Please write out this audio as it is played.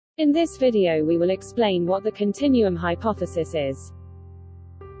In this video we will explain what the continuum hypothesis is.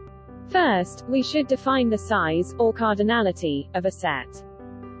 First, we should define the size, or cardinality, of a set.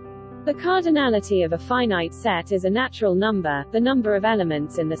 The cardinality of a finite set is a natural number, the number of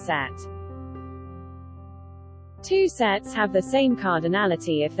elements in the set. Two sets have the same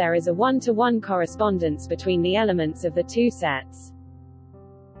cardinality if there is a one-to-one correspondence between the elements of the two sets.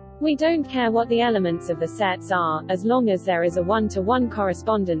 We don't care what the elements of the sets are, as long as there is a one-to-one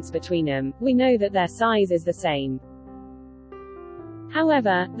correspondence between them, we know that their size is the same.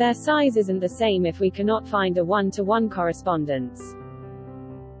 However, their size isn't the same if we cannot find a one-to-one correspondence.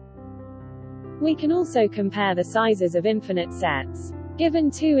 We can also compare the sizes of infinite sets.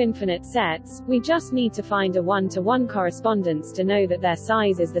 Given two infinite sets, we just need to find a one-to-one correspondence to know that their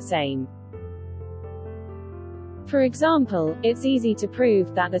size is the same. For example, it's easy to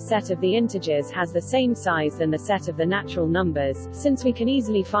prove that the set of the integers has the same size than the set of the natural numbers, since we can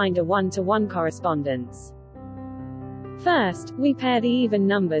easily find a one-to-one correspondence. First, we pair the even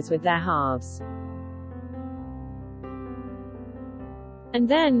numbers with their halves. And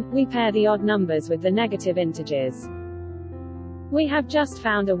then, we pair the odd numbers with the negative integers. We have just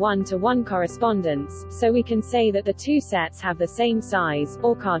found a one-to-one correspondence, so we can say that the two sets have the same size,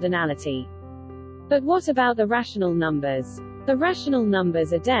 or cardinality. But what about the rational numbers? The rational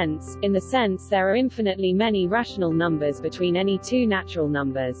numbers are dense, in the sense there are infinitely many rational numbers between any two natural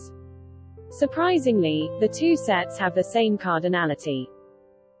numbers. Surprisingly, the two sets have the same cardinality.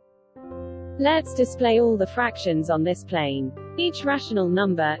 Let's display all the fractions on this plane. Each rational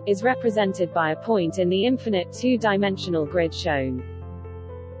number is represented by a point in the infinite two-dimensional grid shown.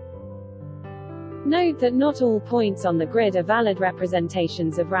 Note that not all points on the grid are valid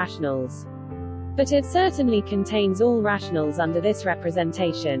representations of rationals. But it certainly contains all rationals under this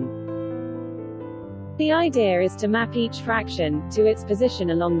representation. The idea is to map each fraction to its position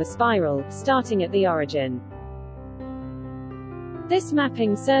along the spiral, starting at the origin. This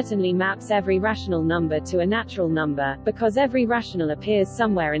mapping certainly maps every rational number to a natural number, because every rational appears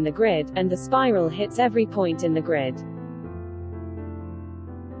somewhere in the grid, and the spiral hits every point in the grid.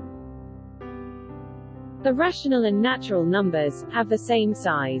 The rational and natural numbers have the same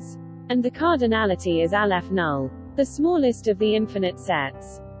size. And the cardinality is Aleph null, the smallest of the infinite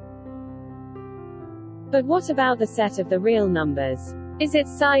sets. But what about the set of the real numbers? Is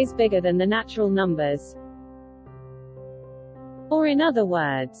its size bigger than the natural numbers? Or in other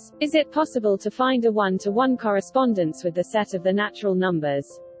words, is it possible to find a one-to-one correspondence with the set of the natural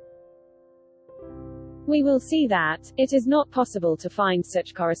numbers? We will see that it is not possible to find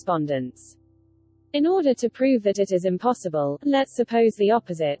such correspondence. In order to prove that it is impossible, let's suppose the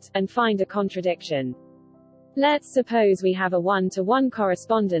opposite, and find a contradiction. Let's suppose we have a one-to-one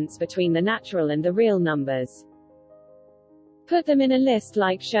correspondence between the natural and the real numbers. Put them in a list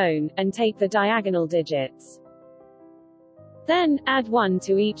like shown, and take the diagonal digits. Then, add 1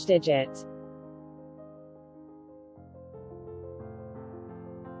 to each digit.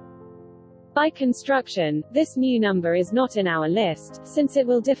 By construction, this new number is not in our list, since it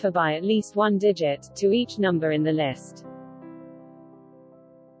will differ by at least one digit, to each number in the list.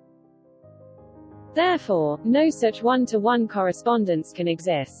 Therefore, no such one-to-one correspondence can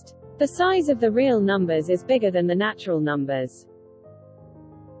exist. The size of the real numbers is bigger than the natural numbers.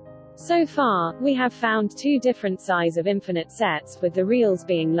 So far, we have found two different size of infinite sets, with the reals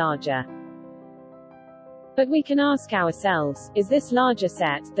being larger. But we can ask ourselves, is this larger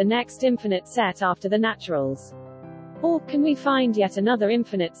set the next infinite set after the naturals? Or, can we find yet another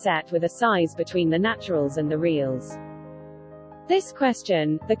infinite set with a size between the naturals and the reals? This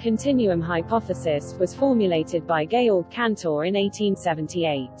question, the continuum hypothesis, was formulated by Georg Cantor in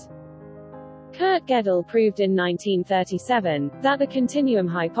 1878. Kurt Gödel proved in 1937, that the continuum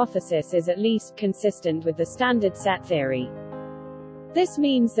hypothesis is at least consistent with the standard set theory. This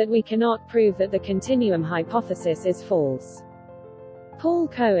means that we cannot prove that the continuum hypothesis is false. Paul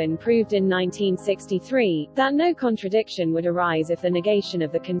Cohen proved in 1963, that no contradiction would arise if the negation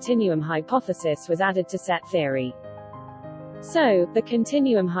of the continuum hypothesis was added to set theory. So, the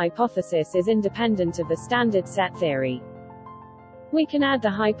continuum hypothesis is independent of the standard set theory. We can add the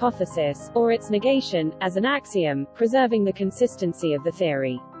hypothesis, or its negation, as an axiom, preserving the consistency of the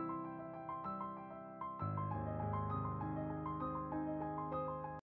theory.